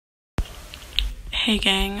Hey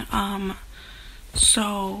gang,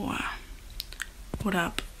 what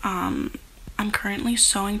up? I'm currently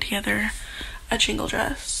sewing together a jingle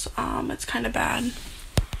dress. It's kind of bad.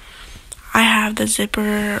 I have the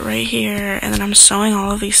zipper right here, and then I'm sewing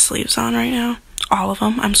all of these sleeves on right now. All of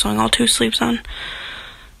them. I'm sewing all 2 sleeves on.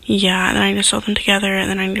 Yeah, and then I need to sew them together, and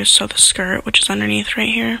then I need to sew the skirt, which is underneath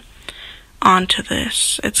right here, onto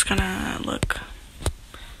this. It's gonna look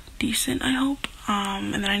decent, I hope.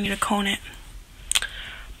 And then I need to cone it.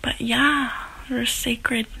 But yeah, it was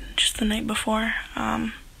sacred just the night before,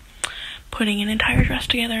 putting an entire dress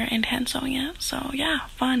together and hand sewing it. So yeah,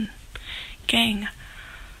 fun, gang.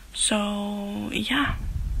 So yeah.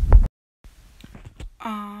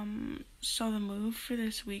 So the move for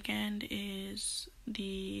this weekend is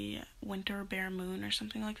the Winter Bear Moon or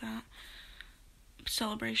something like that.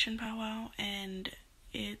 Celebration powwow, and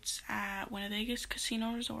it's at Winnebago's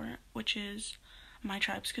Casino Resort, which is my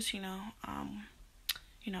tribe's casino.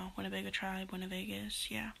 You know, Winnebago tribe, Winnebago's,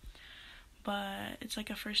 yeah. But it's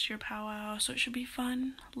like a first year powwow, so it should be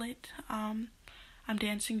fun, lit. I'm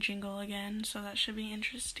dancing jingle again, so that should be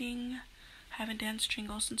interesting. I haven't danced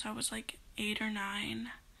jingle since I was like 8 or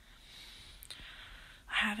 9.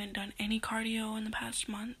 I haven't done any cardio in the past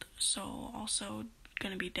month, so also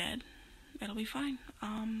gonna be dead. It'll be fine,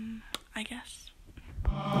 I guess.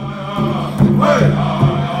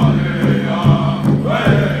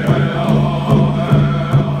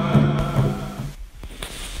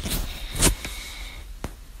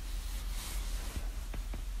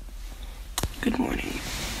 Good morning.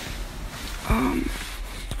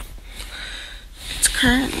 It's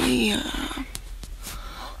currently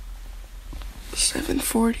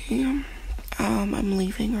 7:40. I'm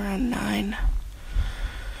leaving around 9.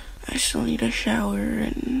 I still need a shower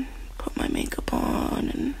and put my makeup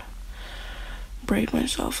on and braid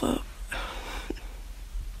myself up.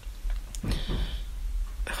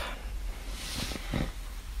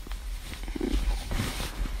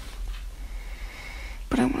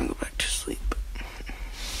 But I want to go back to sleep.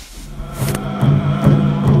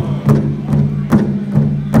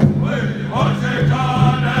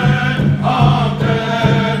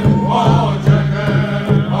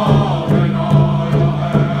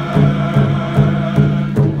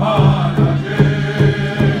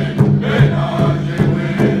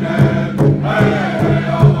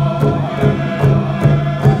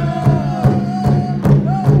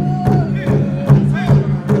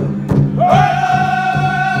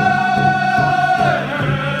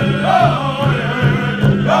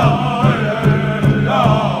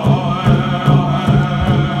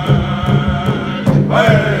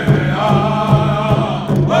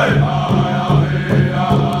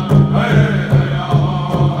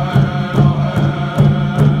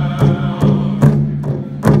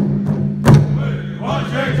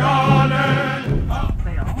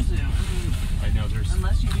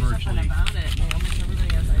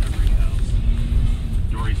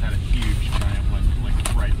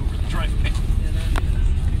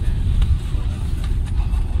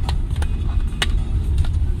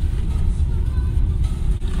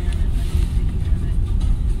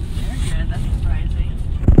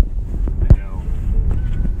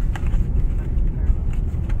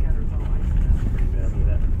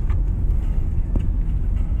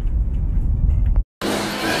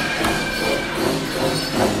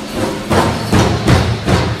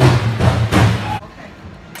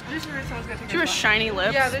 Shiny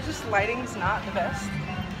lips. Yeah, they're just lighting's not the best.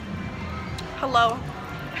 Hello.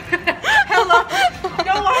 Hello.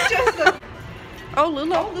 Don't watch us. Oh,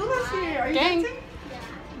 Lulu. Oh, Lulu's here. Are you Gang. dancing?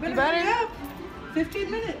 You better. 15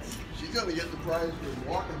 minutes. She's gonna get the prize for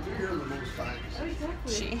walking through here the most times. Oh,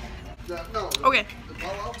 exactly. She. No. Okay. The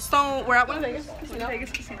powwow? So we're at Winnebago's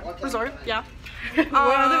Winnebago's Casino. Resort. Yeah. What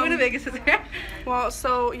other Winnebago's is there? Well,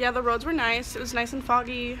 so yeah, the roads were nice. It was nice and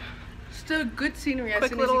foggy. Still good scenery as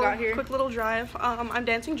soon as you got here. Quick little drive. I'm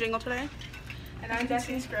dancing jingle today. And I'm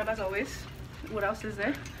dancing scrub as always. What else is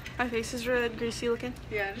there? My face is red, greasy looking.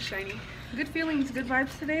 Yeah, just shiny. Good feelings, good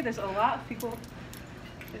vibes today. There's a lot of people.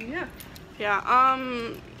 And yeah. Yeah.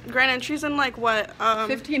 Grand entry's in like what?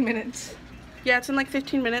 15 minutes. Yeah, it's in like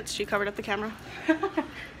 15 minutes. She covered up the camera.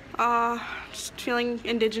 Just feeling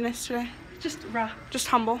indigenous today. Just raw. Just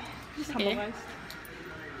humble. Just humble vibes.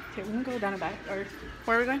 Okay, we're gonna go down the back, or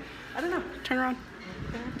where are we going? I don't know. Turn around.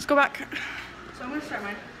 Let's go back. So I'm gonna start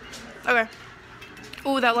mine. Okay.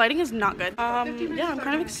 Oh, that lighting is not good. Yeah, I'm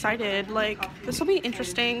kind of excited. Like, this will be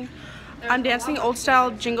interesting. I'm dancing old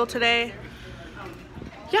style jingle today.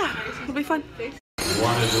 Yeah, it'll be fun. We're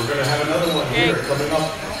gonna have another one here coming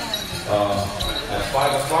up at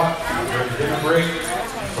 5 o'clock during dinner break.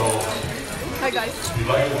 So Bye guys.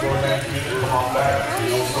 Where'd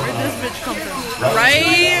this bitch come from?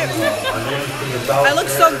 Right? I look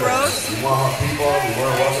so gross.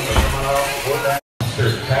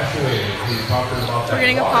 We're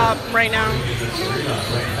getting a pop right now.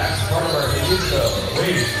 That's part of our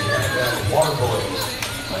water boys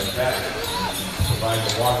like that. Provide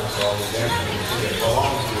the water for all the dancers that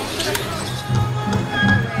belong to it.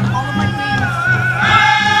 All of my queens.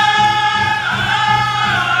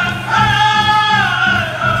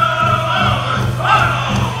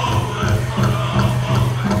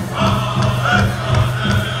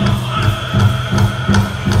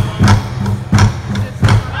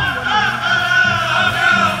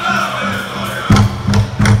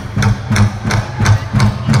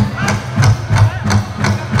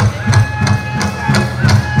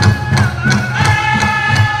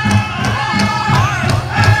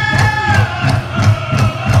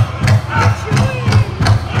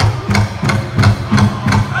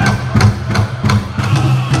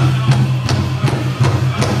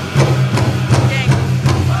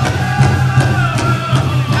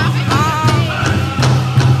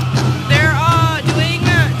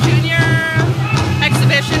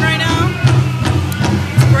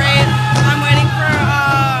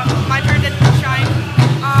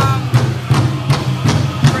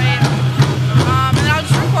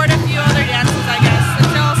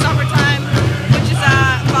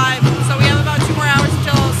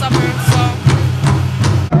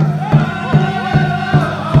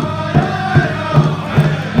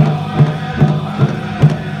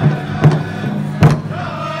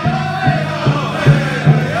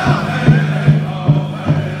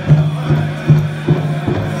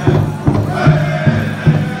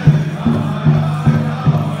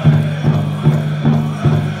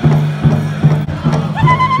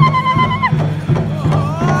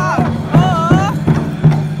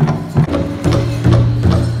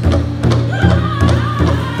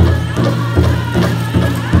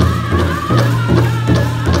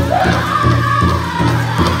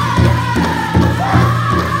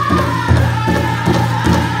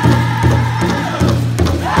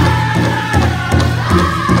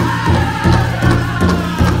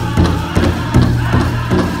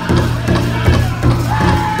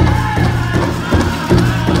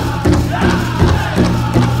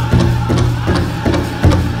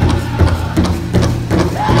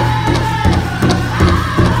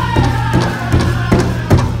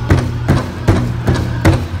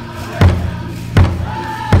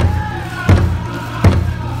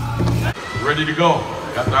 Ready to go.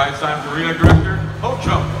 Got the Einstein Arena director,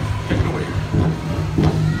 POWWOW. Take it away.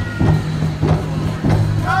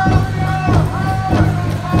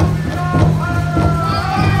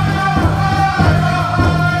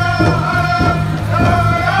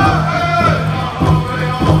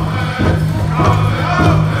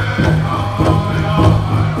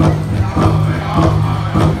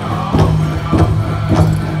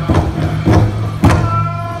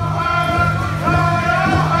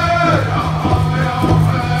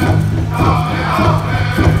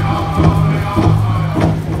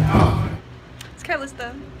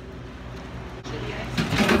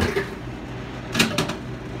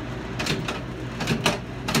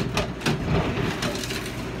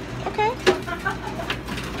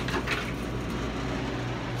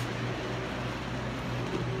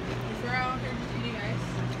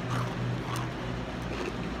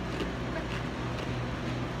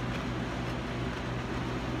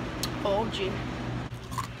 Oh, gee.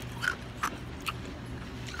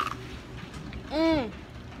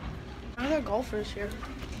 Are there golfers here?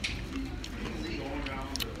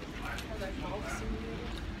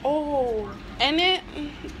 Oh, and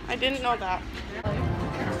I didn't know that.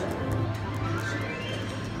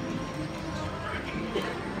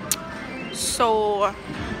 So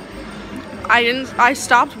I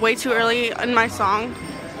stopped way too early in my song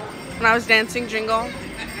when I was dancing Jingle.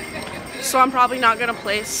 So I'm probably not gonna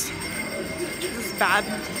place. This is bad.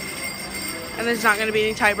 And there's not gonna be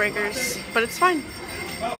any tiebreakers, but it's fine.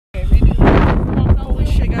 Holy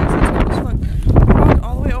shit, guys, it's cold as fuck. We walked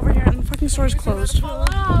all the way over here and the fucking store is closed. There's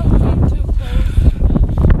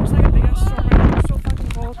like a big ass storm right now. It's so fucking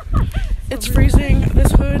cold. It's freezing.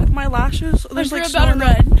 This hood, my lashes. There's like about to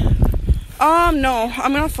run. No,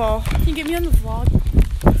 I'm gonna fall. Can you get me on the vlog?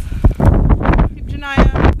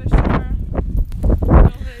 Janaya, there's Sarah.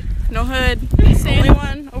 No hood. Only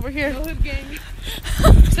one over here. No hood gang.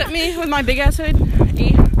 Except me with my big ass hood.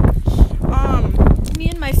 Me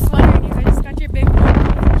and my sweater, and I just got your big one.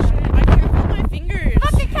 I can't feel my fingers.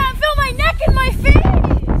 Fucking can't feel my neck and my face.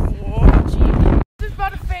 Whoa, gee. This is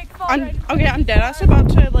about to fake fall. I'm dead ass about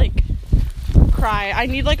to like cry. die. I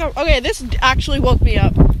need like a. Okay, this actually woke me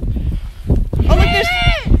up. Oh, look, there's.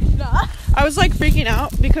 I was like freaking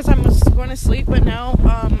out because I was going to sleep, but now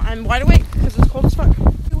I'm wide awake because it's cold as fuck.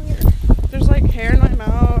 Weird. There's like hair in my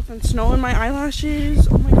mouth and snow in my eyelashes.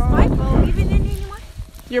 Oh my god. My bow even in anymore?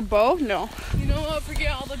 Your bow? No. You know what?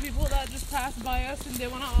 Forget all the people that just passed by us and they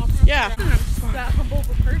want to offer. Yeah. I'm just that humble of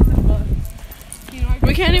a person, but you know, I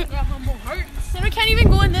We can't even. got humble heart. So we can't even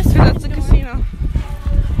go in this. That's a casino.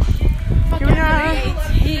 Here we are.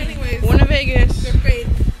 Anyways, One in Vegas. they're great.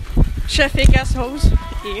 Chef fake ass hoes.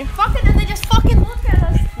 Yeah. Fucking, and they just fucking look at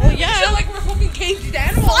us. Well, yeah. Feel like we're fucking caged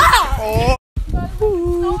animals. Oh.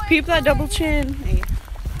 Ooh, peep that double chin. Hey.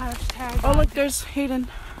 Hashtag. Oh, look, there's Hayden.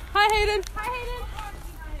 Hi, Hayden. Hi,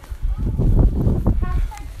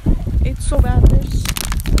 Hayden. It's so bad. There's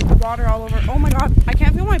water all over. Oh my god, I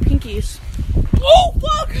can't feel my pinkies. Oh,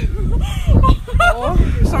 fuck. Oh,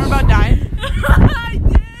 sorry about dying. I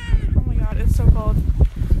did. Oh my god, it's so cold.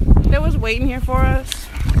 They was waiting here for us.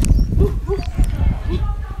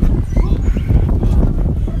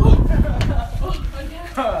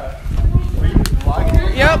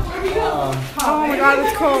 Yep. Oh my god,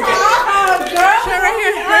 it's cold. Shit, right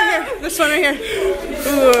here, right here. This one right here.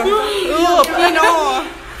 Ooh, Pinot.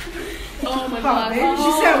 Oh my god.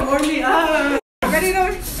 She said, warm me up. Ready to?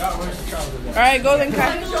 Alright, go then,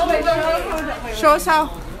 Kai. Show us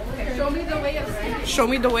how. Show me the way of. Show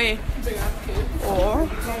me the way. Oh.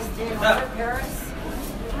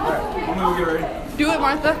 I'm gonna get ready. Do it,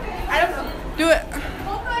 Martha. I don't know. Do it.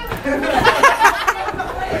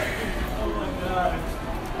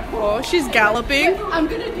 Oh, she's galloping. I'm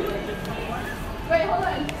gonna do it. Wait, hold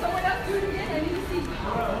on. Someone else do it again. I need to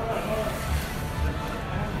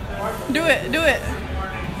see. Do it, do it.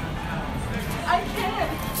 I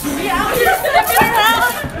can't. Be out here sniffing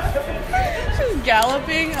around. She's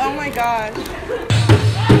galloping. Oh my gosh.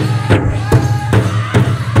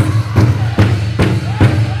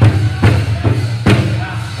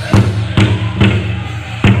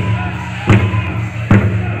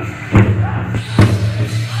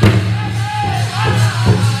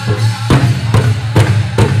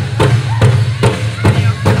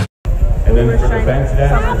 And then for the fancy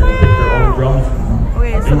dancers, you pick your own drums.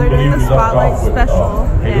 Okay, so they're doing the Spotlight Special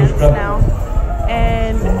dance now.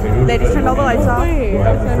 And they just turned all the lights off. We'll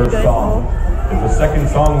have It's the gonna be first good. song. If the second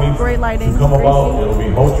song needs Great lighting, to come crazy. about, it'll be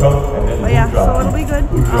Ho Chunk and then But yeah, Boot Drop. so it'll be good.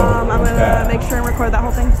 Boot Drop. I'm gonna make sure and record that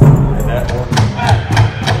whole thing. And that one.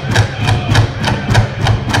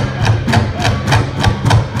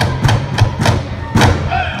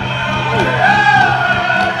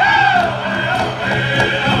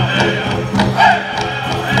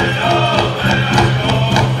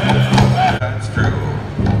 That's true.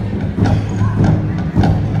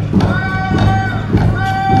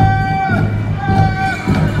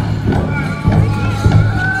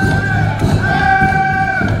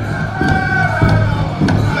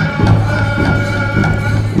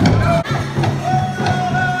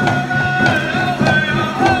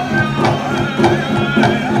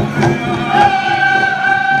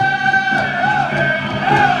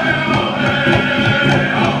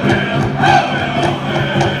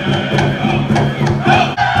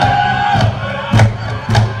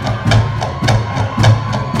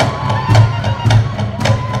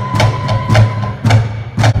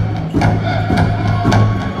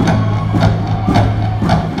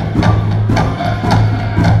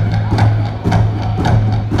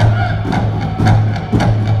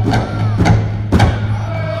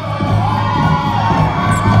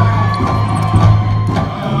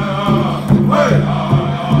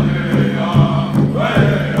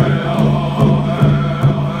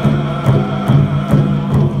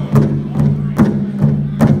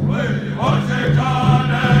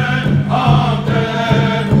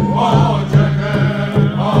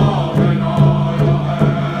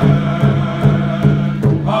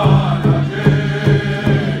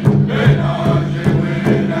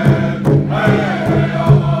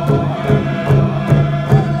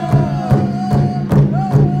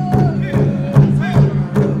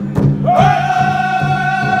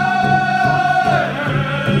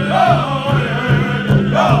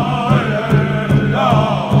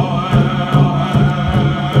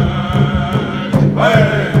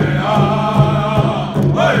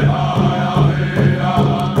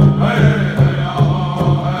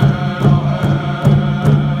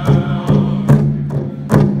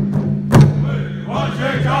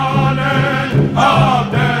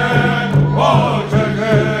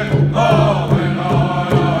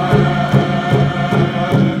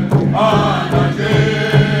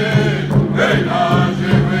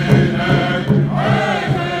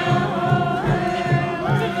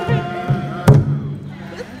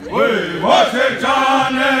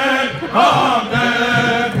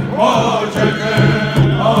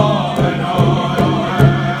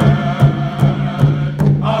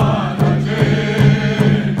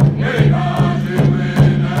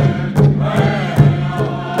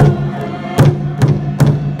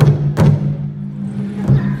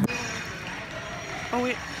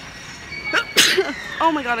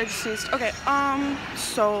 I just sneezed. Okay,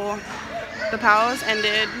 so the powwows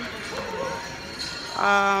ended.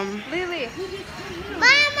 Lily.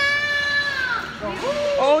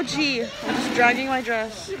 Oh gee, I'm just dragging my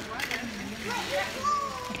dress.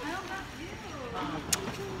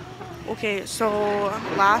 Okay, so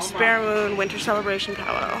last Bare Moon Winter Celebration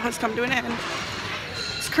powwow has come to an end.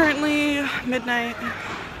 It's currently midnight.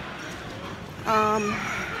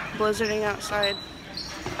 Blizzarding outside.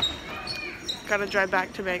 Gotta drive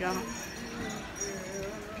back to Vega.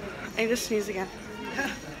 I need to sneeze again.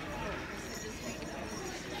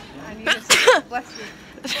 I need to say, bless you.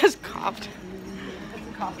 I just coughed.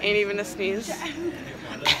 Ain't even a sneeze.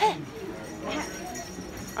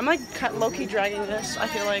 I'm like low-key dragging this. I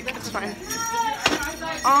feel like it's fine.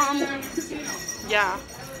 Yeah.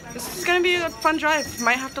 This is gonna be a fun drive.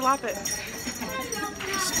 Might have to lap it.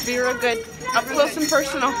 Just be real good. Up close and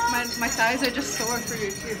personal. My thighs are just sore for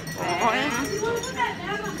you too. Oh, yeah.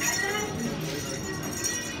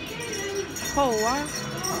 Oh, wow.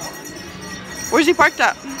 Where's he parked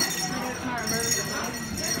at?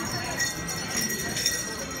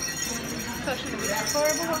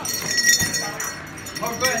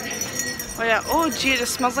 Oh yeah. Oh gee, it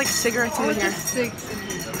just smells like cigarettes in here. Cigs in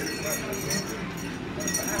here.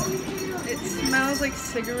 It smells like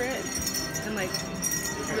cigarettes and like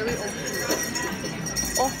really old food.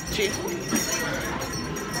 Oh gee.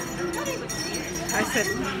 I said,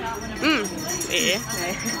 Yeah.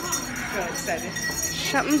 so excited.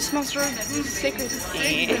 Something smells real sacred.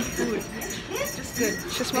 Good food. Just good.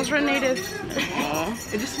 She smells real native.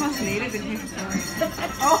 It just smells native in here.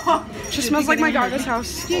 Oh, she smells like my Gaga's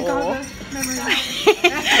house. Gaga.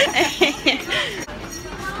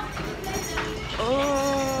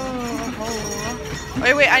 Oh.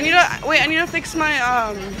 Wait, I need to fix my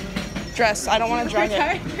dress. I don't want to drag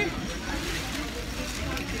it.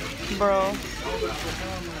 Bro.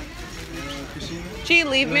 Gee,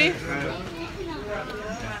 leave me.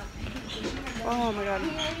 Oh my god.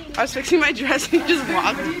 I was fixing my dress and he just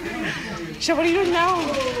walked. So what are you doing now?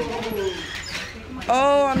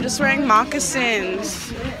 Oh, I'm just wearing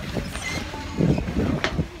moccasins.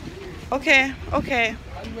 Okay. Right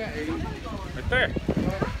there.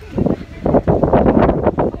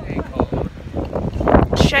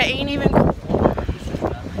 Shit ain't even cold.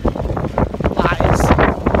 Lies.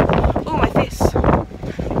 Oh, my face. Oh,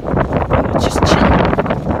 it's just chilling.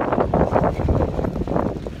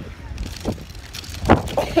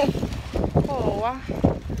 Oh, wow.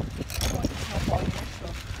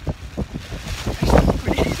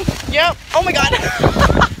 Yep. Oh my god.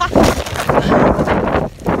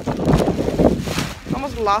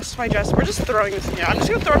 Almost lost my dress. We're just throwing this in here. I'm just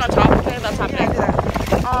gonna throw it on top. Okay, that's happening.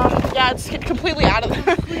 Yeah, it's completely out of the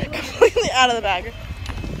completely out of the bag.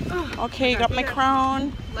 Okay, got my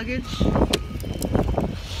crown. Luggage.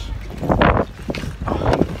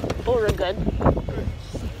 Oh, we're good.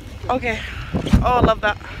 Okay. Oh, I love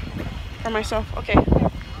that for myself. Okay.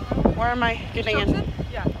 Where am I getting in?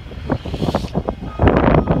 Yeah.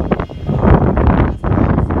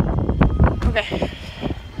 Okay.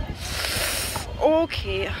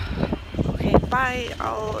 Okay, bye.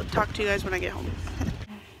 I'll talk to you guys when I get home.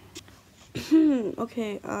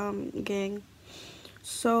 Okay, gang.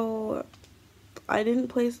 So, I didn't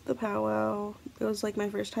place the powwow. It was like my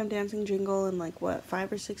first time dancing jingle in like, what,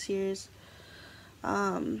 5 or 6 years?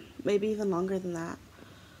 Maybe even longer than that.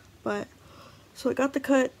 But, so I got the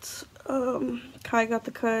cuts. Kai got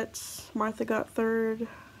the cuts. Martha got third.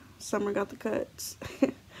 Summer got the cuts.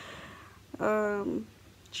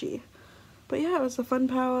 Gee. But yeah, it was a fun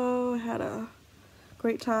powwow. I had a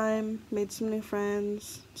great time. Made some new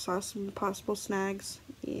friends. Saw some possible snags.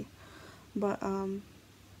 Yeah. But, yeah,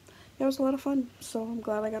 it was a lot of fun. So I'm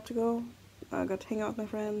glad I got to go. I got to hang out with my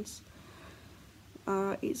friends.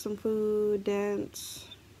 Eat some food, dance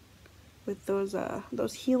with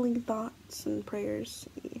those healing thoughts and prayers.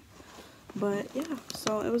 Yeah. But yeah,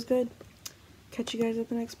 so it was good. Catch you guys at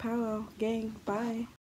the next powwow. Gang, bye.